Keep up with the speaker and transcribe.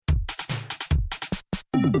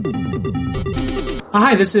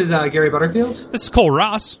Hi, this is Gary Butterfield. This is Cole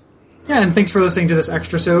Ross. Yeah, and thanks for listening to this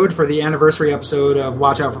Extrasode for the anniversary episode of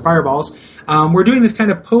Watch Out for Fireballs. We're doing this kind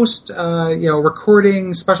of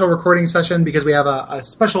special recording session because we have a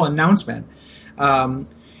special announcement.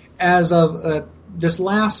 As of this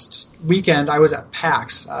last weekend, I was at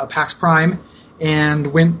PAX Prime, and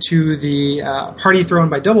went to the party thrown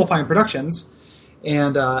by Double Fine Productions,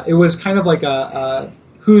 and it was kind of like a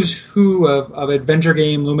who's who of adventure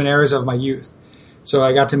game luminaires of my youth. So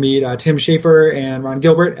I got to meet Tim Schafer and Ron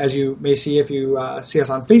Gilbert, as you may see if you see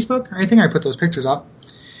us on Facebook or anything. I put those pictures up.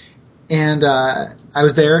 And I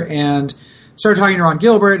was there and started talking to Ron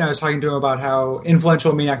Gilbert, and I was talking to him about how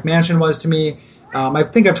influential Maniac Mansion was to me. I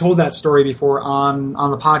think I've told that story before on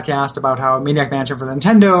the podcast about how Maniac Mansion for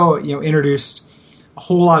Nintendo, introduced a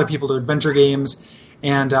whole lot of people to adventure games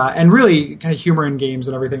and really kind of humor in games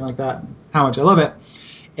and everything like that, how much I love it.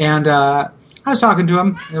 And I was talking to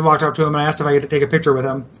him and walked up to him and I asked if I could take a picture with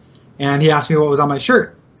him. And he asked me what was on my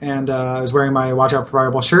shirt. And I was wearing my Watch Out for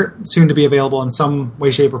Fireball shirt, soon to be available in some way,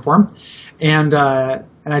 shape, or form. And I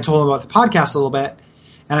told him about the podcast a little bit.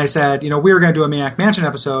 And I said, we were going to do a Maniac Mansion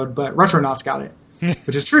episode, but Retronauts got it.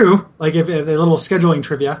 Which is true. Like, if a little scheduling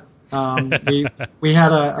trivia. We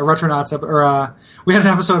had a Retronauts we had an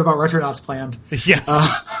episode about Retronauts planned. Yes.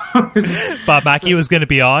 Bob Mackey was going to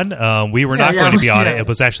be on. We were not going to be on it. It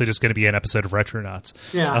was actually just going to be an episode of Retronauts.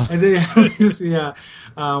 Yeah.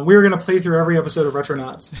 We were going to play through every episode of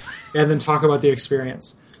Retronauts and then talk about the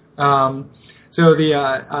experience. But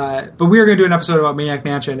we were going to do an episode about Maniac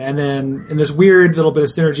Mansion, and then in this weird little bit of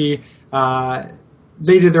synergy,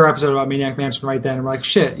 they did their episode about Maniac Mansion right then, and we're like,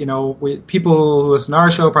 shit, people who listen to our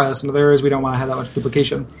show probably listen to theirs. We don't want to have that much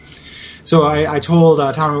duplication. So I told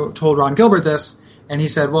Ron Gilbert this, and he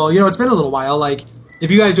said, well, it's been a little while. Like, if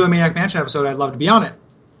you guys do a Maniac Mansion episode, I'd love to be on it.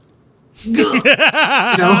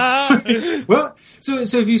 Well,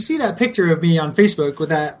 so if you see that picture of me on Facebook with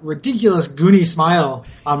that ridiculous goony smile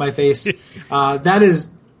on my face, that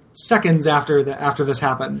is seconds after this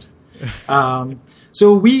happened.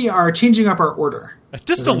 So we are changing up our order.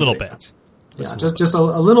 Just a little bit. Yeah, just a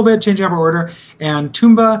little bit, changing up our order. And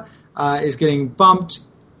Toomba is getting bumped,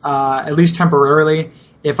 at least temporarily.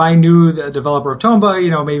 If I knew the developer of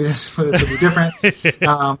Tomba, maybe this would be different.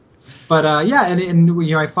 But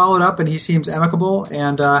I followed up, and he seems amicable.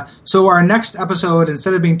 And so our next episode,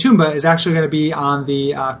 instead of being Toomba, is actually going to be on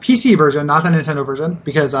the PC version, not the Nintendo version,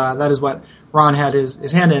 because that is what Ron had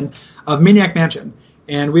his hand in, of Maniac Mansion.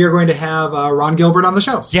 And we are going to have Ron Gilbert on the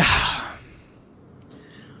show. Yeah.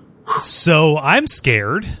 So I'm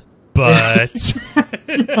scared, but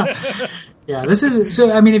yeah. This is so.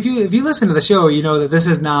 I mean, if you listen to the show, you know that this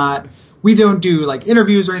is not. We don't do like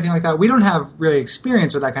interviews or anything like that. We don't have really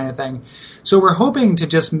experience with that kind of thing. So we're hoping to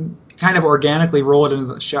just kind of organically roll it into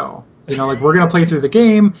the show. Like we're going to play through the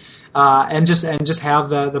game and just have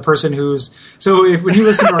the person who's. So when you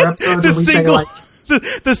listen to our episodes, and we say like.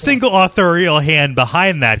 The single authorial hand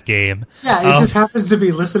behind that game. Yeah, it just happens to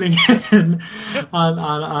be listening in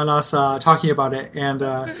on us talking about it. And,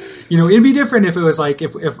 it'd be different if it was like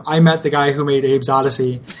if I met the guy who made Abe's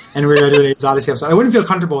Odyssey and we were going to do an Abe's Odyssey episode. I wouldn't feel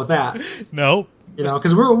comfortable with that. No.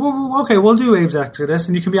 Because we'll do Abe's Exodus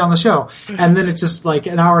and you can be on the show. And then it's just like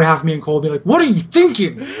an hour and a half, me and Cole will be like, what are you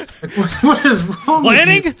thinking? Like, what is wrong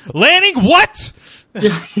with you? Landing what?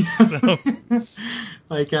 Yeah.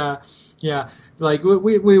 Yeah. Like,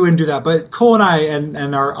 we wouldn't do that. But Cole and I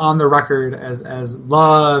and are on the record as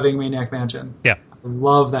loving Maniac Mansion. Yeah. I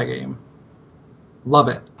love that game. Love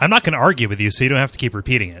it. I'm not going to argue with you, so you don't have to keep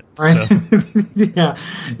repeating it. Right? So.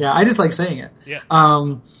 Yeah. I just like saying it. Yeah.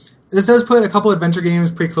 This does put a couple adventure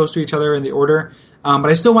games pretty close to each other in the order. But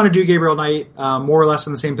I still want to do Gabriel Knight more or less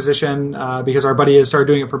in the same position because our buddy has started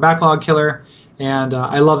doing it for Backlog Killer. And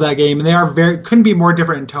I love that game. And they are couldn't be more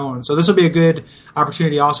different in tone. So this will be a good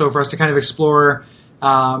opportunity also for us to kind of explore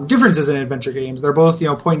differences in adventure games. They're both,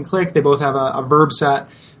 point and click. They both have a verb set,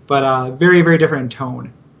 but very, very different in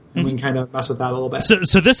tone. And we can kind of mess with that a little bit.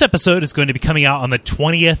 So this episode is going to be coming out on the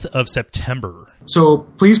 20th of September. So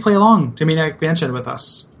please play along to Maniac Mansion with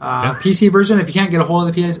us. PC version, if you can't get a hold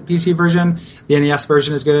of the PC version, the NES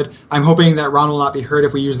version is good. I'm hoping that Ron will not be hurt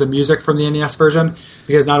if we use the music from the NES version,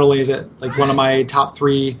 because not only is it like one of my top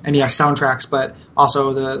 3 NES soundtracks, but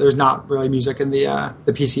also there's not really music in the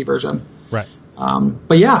PC version. Right.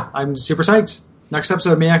 But yeah, I'm super psyched. Next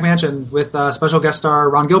episode, Maniac Mansion, with special guest star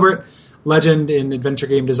Ron Gilbert, legend in adventure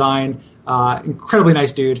game design, incredibly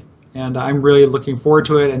nice dude. And I'm really looking forward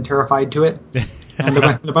to it and terrified to it and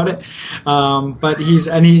about it. But he's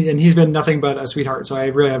been nothing but a sweetheart. So I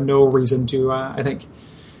really have no reason to, I think,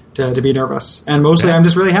 to be nervous. And mostly I'm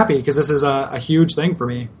just really happy because this is a huge thing for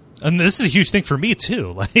me. And this is a huge thing for me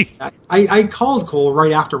too. Like I called Cole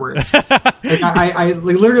right afterwards. I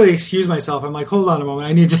literally excused myself. I'm like, hold on a moment.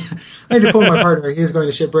 I need to phone my partner. He's going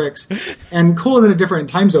to ship bricks. And Cole is in a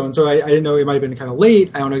different time zone, so I didn't know he might have been kind of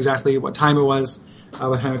late. I don't know exactly what time it was,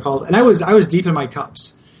 what time I called. And I was deep in my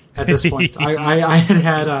cups at this point. I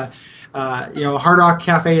had a Hard Rock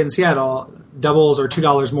Cafe in Seattle, doubles are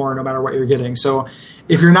 $2 more no matter what you're getting. So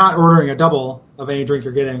if you're not ordering a double of any drink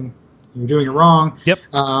you're getting, you're doing it wrong. Yep.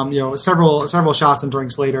 Several shots and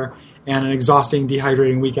drinks later, and an exhausting,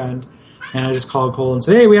 dehydrating weekend. And I just called Cole and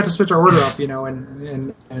said, "Hey, we have to switch our order up."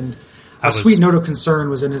 And a sweet note of concern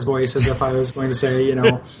was in his voice, as if I was going to say,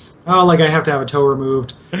 "Oh, like I have to have a toe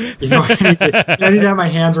removed. I need to have my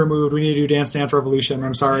hands removed. We need to do Dance Dance Revolution.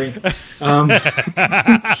 I'm sorry."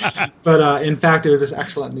 But in fact, it was this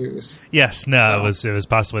excellent news. Yes, no, it was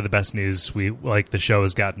possibly the best news the show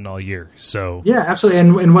has gotten all year. So yeah,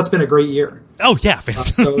 absolutely, and what's been a great year. Oh yeah,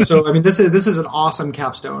 so I mean, this is an awesome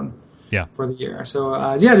capstone. Yeah. For the year. So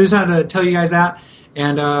just had to tell you guys that,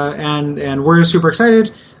 and we're super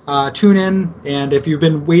excited. Tune in, and if you've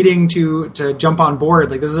been waiting to jump on board,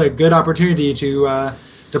 this is a good opportunity to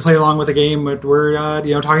play along with the game. But we're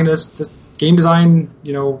talking to this game design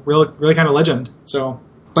really kind of legend. So,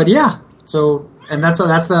 but yeah, and that's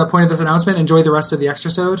the point of this announcement. Enjoy the rest of the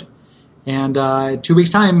Extrasode, and 2 weeks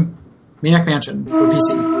time, Maniac Mansion for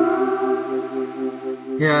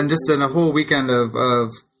PC. Yeah, and just in a whole weekend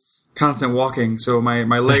of constant walking, so my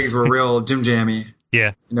legs were real gym jammy.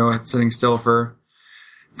 Yeah, sitting still for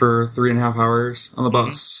 3.5 hours on the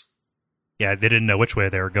bus. Yeah, they didn't know which way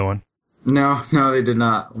they were going. No, they did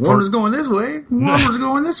not. One was going this way, one was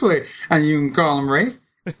going this way. And you can call him Ray,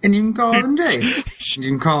 and you can call him Jay. You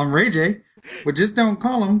can call him Ray J, but just don't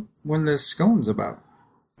call him when there's scones about.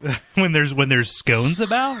 when there's scones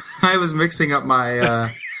about? I was mixing up my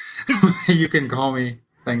you can call me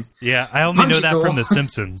things. Yeah, I only know that from The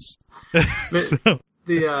Simpsons.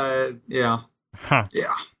 Yeah. Huh.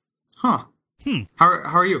 Yeah. Huh. How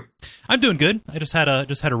are you? I'm doing good. I just had a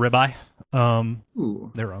ribeye.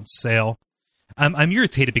 Ooh. They're on sale. I'm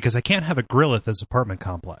irritated because I can't have a grill at this apartment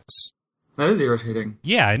complex. That is irritating.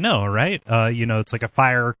 Yeah, I know, right? It's like a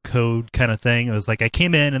fire code kind of thing. It was like I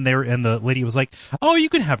came in and the lady was like, "Oh, you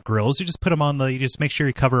can have grills. You just put them on you just make sure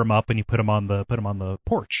you cover them up and you put them on the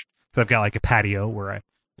porch." So I've got like a patio where I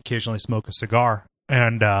occasionally smoke a cigar,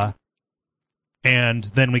 and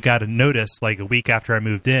then we got a notice like a week after I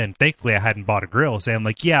moved in. Thankfully, I hadn't bought a grill, saying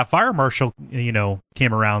like, "Yeah, fire marshal,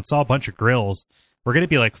 came around, saw a bunch of grills. We're gonna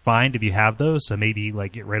be fined if you have those, so maybe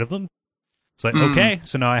get rid of them." It's like, okay,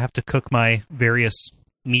 so now I have to cook my various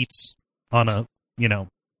meats on a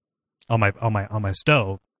on my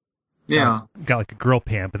stove. Yeah, got a grill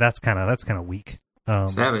pan, but that's kind of weak.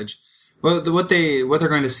 Savage. Well, what they're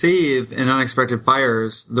going to save in unexpected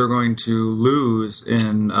fires, they're going to lose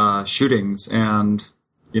in shootings and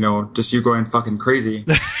just you going fucking crazy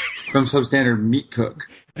from substandard meat cook.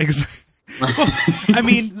 Well, I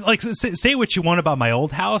mean, say what you want about my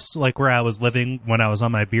old house, where I was living when I was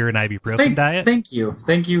on my beer and ibuprofen diet. Thank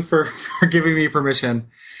you for giving me permission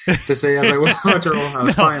to say as I went out to your old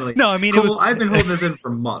house. Finally, no, I mean, Cole, I've been holding this in for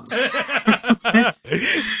months.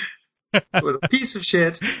 It was a piece of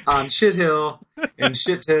shit on Shit Hill in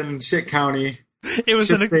Shit County. It was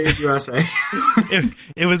in State, USA.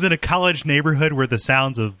 it was in a college neighborhood where the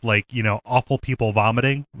sounds of awful people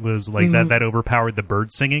vomiting was that overpowered the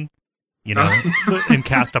bird singing. And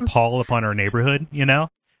cast a pall upon our neighborhood,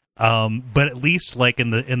 but at least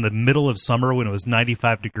in the middle of summer when it was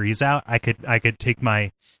 95 degrees out, I could take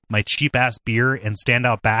my cheap ass beer and stand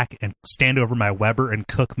out back and stand over my Weber and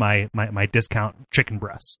cook my discount chicken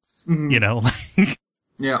breasts. Mm-hmm.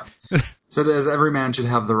 Yeah. So as every man should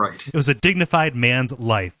have the right. It was a dignified man's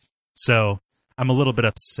life. So I'm a little bit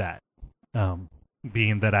upset,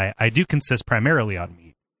 being that I do consist primarily on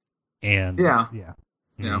meat. And yeah.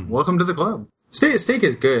 Yeah, welcome to the club. Steak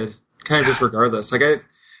is good, kind of just regardless. I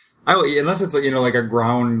will eat unless it's a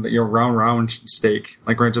round steak,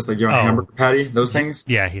 where it's just a hamburger patty, those things.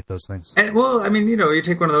 Yeah, I hate those things. And well, I mean, you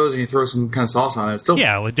take one of those and you throw some kind of sauce on it. It's still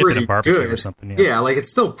dip it in barbecue good. Or something. Yeah,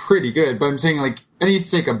 it's still pretty good. But I'm saying any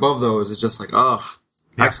steak above those is just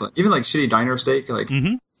excellent. Even shitty diner steak,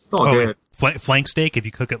 it's all good. Flank steak if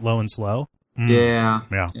you cook it low and slow. Yeah.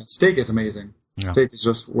 Yeah. Steak is amazing. Yeah. Steak is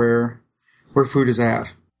just where food is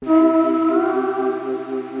at.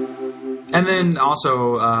 And then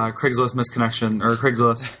also Craigslist misconnection or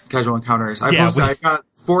Craigslist casual encounters. I got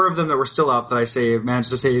 4 of them that were still up that I managed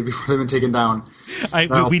to save before they've been taken down.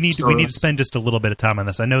 We need to spend just a little bit of time on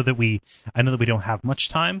this. I know that we don't have much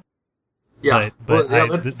time, Yeah.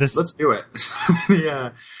 This. Let's do it.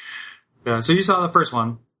 Yeah. Yeah. So you saw the first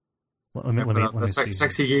one. Let me see.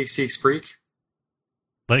 Sexy Geek Seeks Freak.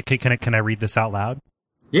 Like, can I read this out loud?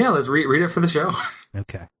 Yeah, let's read it for the show.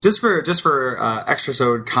 Okay. Just for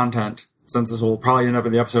Extrasode content, since this will probably end up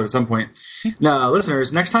in the episode at some point. Now,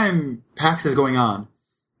 listeners, next time PAX is going on,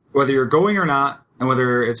 whether you're going or not, and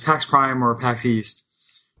whether it's PAX Prime or PAX East,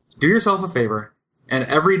 do yourself a favor, and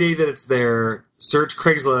every day that it's there, search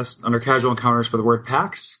Craigslist under casual encounters for the word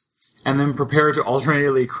PAX, and then prepare to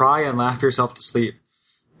alternately cry and laugh yourself to sleep.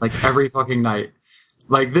 Like, every fucking night.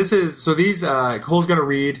 Like, this is... So these... Cole's gonna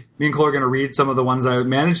read... Me and Cole are gonna read some of the ones I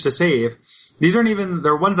managed to save. These aren't even...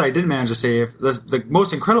 They're ones I didn't manage to save. The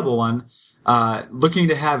most incredible one, looking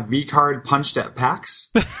to have V-card punched at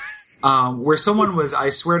PAX, where someone was... I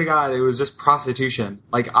swear to God, it was just prostitution.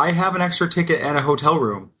 Like, I have an extra ticket and a hotel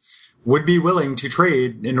room. Would be willing to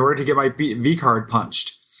trade in order to get my V-card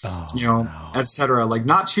punched. Oh, no. etc. Like,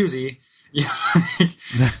 not choosy.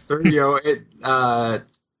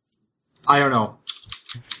 I don't know.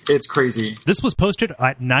 It's crazy. This was posted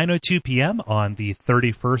at 9:02 p.m. on the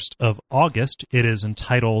 31st of August. It is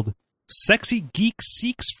entitled Sexy Geek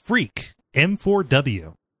Seeks Freak,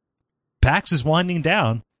 M4W. PAX is winding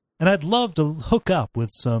down, and I'd love to hook up with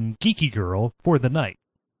some geeky girl for the night.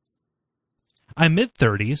 I'm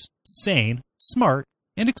mid-30s, sane, smart,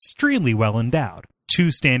 and extremely well endowed.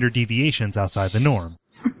 2 standard deviations outside the norm.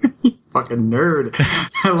 Fucking nerd.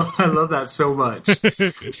 I love that so much.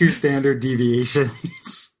 2 standard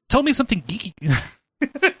deviations. Tell me something geeky.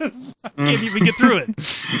 I can't even get through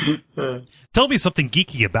it. Tell me something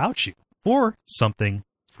geeky about you. Or something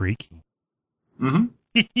freaky. Mm-hmm.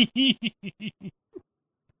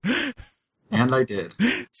 And I did.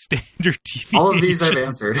 Standard deviations. All of these I've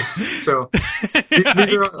answered. So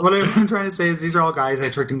these are what I'm trying to say is these are all guys I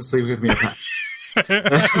tricked into sleeping with me at PAX.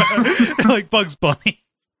 Like Bugs Bunny.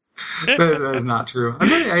 That is not true.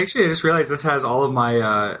 I just realized this has all of my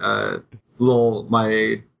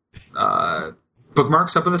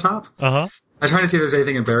bookmarks up at the top. Uh-huh. I was trying to see if there's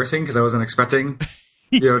anything embarrassing because I wasn't expecting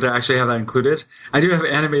to actually have that incled. I do have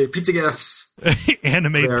animated pizza gifs.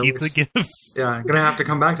 Pizza gifs. Yeah, I'm gonna have to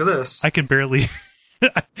come back to this. I can barely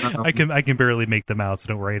I can barely make them out, so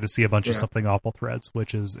don't worry. To see a bunch of something awful threads,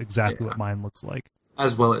 which is exactly what mine looks like.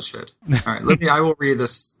 As well it should. All right, I will read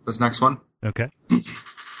this next one. Okay.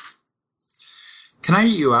 Can I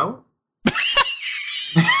eat you out?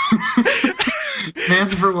 Man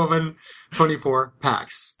for Woman 24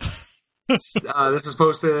 PAX. This was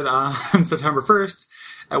posted on September 1st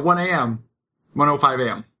at 1 a.m. 1:05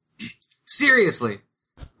 a.m. Seriously,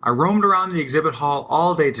 I roamed around the exhibit hall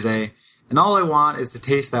all day today, and all I want is to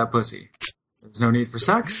taste that pussy. There's no need for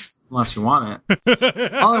sex, unless you want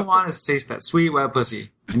it. All I want is to taste that sweet, wet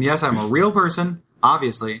pussy. And yes, I'm a real person,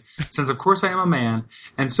 obviously, since of course I am a man,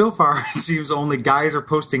 and so far it seems only guys are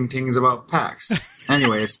posting things about PAX.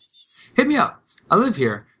 Anyways, hit me up. I live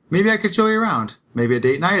here. Maybe I could show you around. Maybe a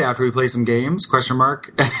date night after we play some games, ?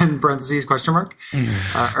 And parentheses, ?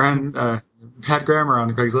 And Pat Grammer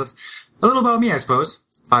on Craigslist. A little about me, I suppose.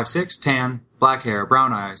 5'6", tan, black hair,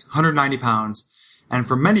 brown eyes, 190 pounds. And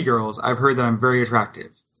for many girls, I've heard that I'm very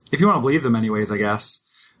attractive. If you want to believe them anyways, I guess.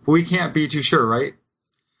 But we can't be too sure, right?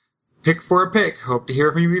 Pick for a pick. Hope to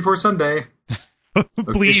hear from you before Sunday.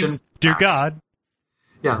 Please, dear God.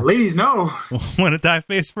 Yeah, ladies, no. Want to dive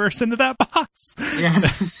face first into that box? Yeah,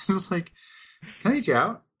 it's just like, can I eat you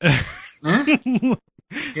out? Eh?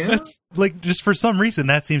 Yeah? That's like, just for some reason,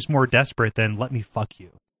 that seems more desperate than let me fuck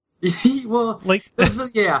you. Well, like,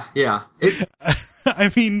 yeah.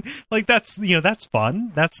 I mean, like, that's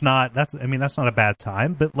fun. That's not a bad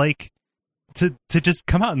time, but like, to just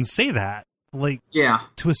come out and say that, like,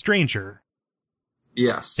 to a stranger.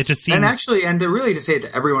 Yes. It just seems... And to say it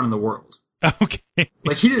to everyone in the world. Okay.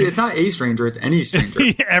 Like, it's not a stranger, it's any stranger.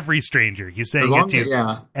 Every stranger. He's saying it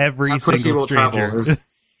to every single stranger. Is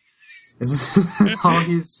all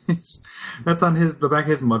that's on the back of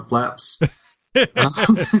his mud flaps.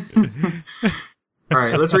 All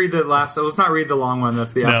right, let's read the last. Let's not read the long one.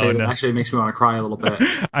 That's the essay that actually makes me want to cry a little bit.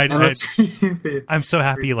 I'm so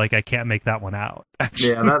happy, like, I can't make that one out.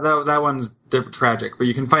 Actually. Yeah, that one's tragic, but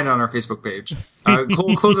you can find it on our Facebook page.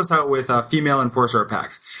 Cole, close us out with female enforcer at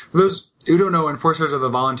PAX. For those who don't know, enforcers are the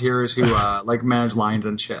volunteers who like manage lines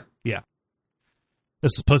and shit. Yeah.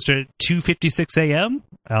 This is posted at 2:56 a.m.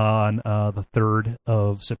 on the 3rd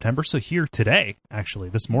of September. So here today, actually,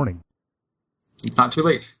 this morning. It's not too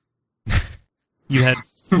late. You had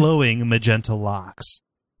flowing magenta locks.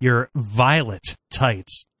 Your violet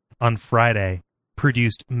tights on Friday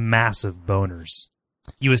produced massive boners.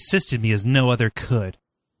 You assisted me as no other could,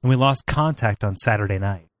 and we lost contact on Saturday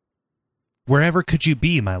night. Wherever could you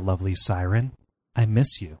be, my lovely siren? I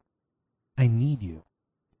miss you. I need you.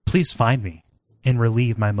 Please find me and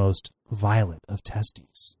relieve my most violet of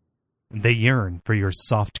testes. They yearn for your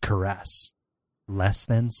soft caress. Less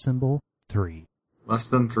than symbol 3. Less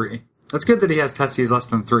than 3. That's good that he has testes less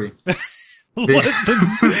than 3.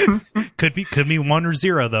 Could be 1 or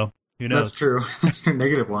 0 though. Who knows? That's true. That's a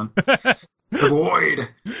negative one. Avoid.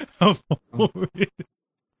 Avoid.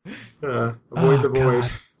 Avoid the void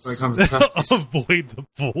when it comes to testes. Avoid the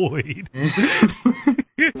void.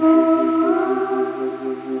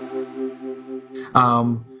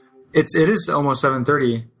 It is almost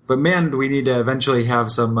 7:30, but man, do we need to eventually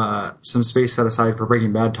have some space set aside for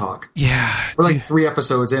Breaking Bad talk. Yeah, we're like 3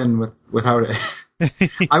 episodes in without it.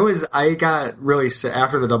 I got really sick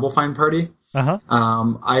after the Double Fine party.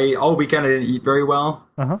 All weekend I didn't eat very well,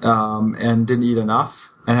 and didn't eat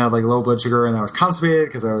enough, and had like low blood sugar, and I was constipated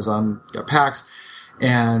because I was on PAX,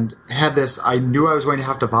 and had this. I knew I was going to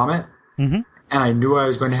have to vomit, and I knew I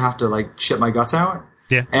was going to have to like shit my guts out.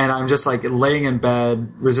 Yeah. And I'm just like laying in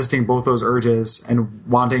bed, resisting both those urges and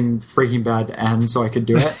wanting Breaking Bad to end so I could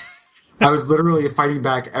do it. I was literally fighting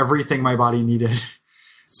back everything my body needed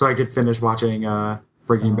so I could finish watching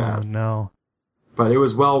Breaking Bad. Oh, no. But it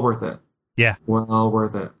was well worth it. Yeah. Well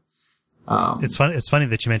worth it. It's funny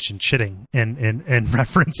that you mentioned shitting in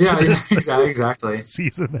reference to this exactly.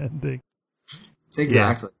 season ending.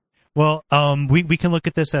 Exactly. Yeah. Well, we can look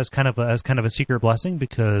at this as kind of a secret blessing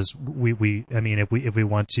because if we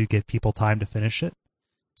want to give people time to finish it,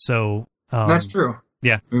 so that's true.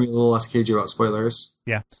 Yeah, maybe a little less cagey about spoilers.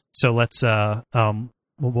 Yeah, so let's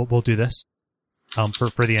we'll do this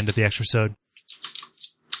for the end of the Extrasode.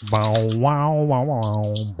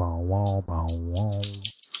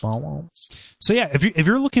 So yeah, if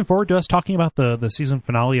you're looking forward to us talking about the season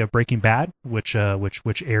finale of Breaking Bad, which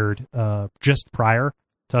aired just prior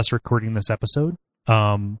to us recording this episode.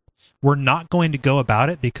 We're not going to go about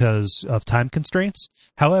it because of time constraints.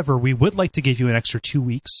 However, we would like to give you an extra 2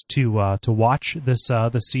 weeks to watch this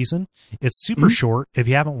season. It's super short. If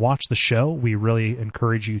you haven't watched the show, we really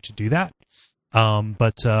encourage you to do that.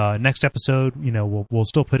 But next episode, we'll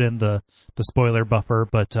still put in the spoiler buffer,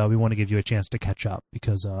 but we want to give you a chance to catch up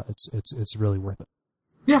because it's really worth it.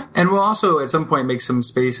 Yeah, and we'll also at some point make some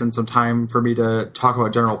space and some time for me to talk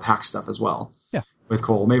about general PAX stuff as well. Yeah. With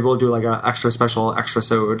Cole. Maybe we'll do like an extra special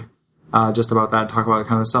Extrasode just about that, talk about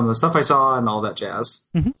kind of some of the stuff I saw and all that jazz.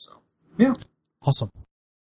 So, yeah. Awesome.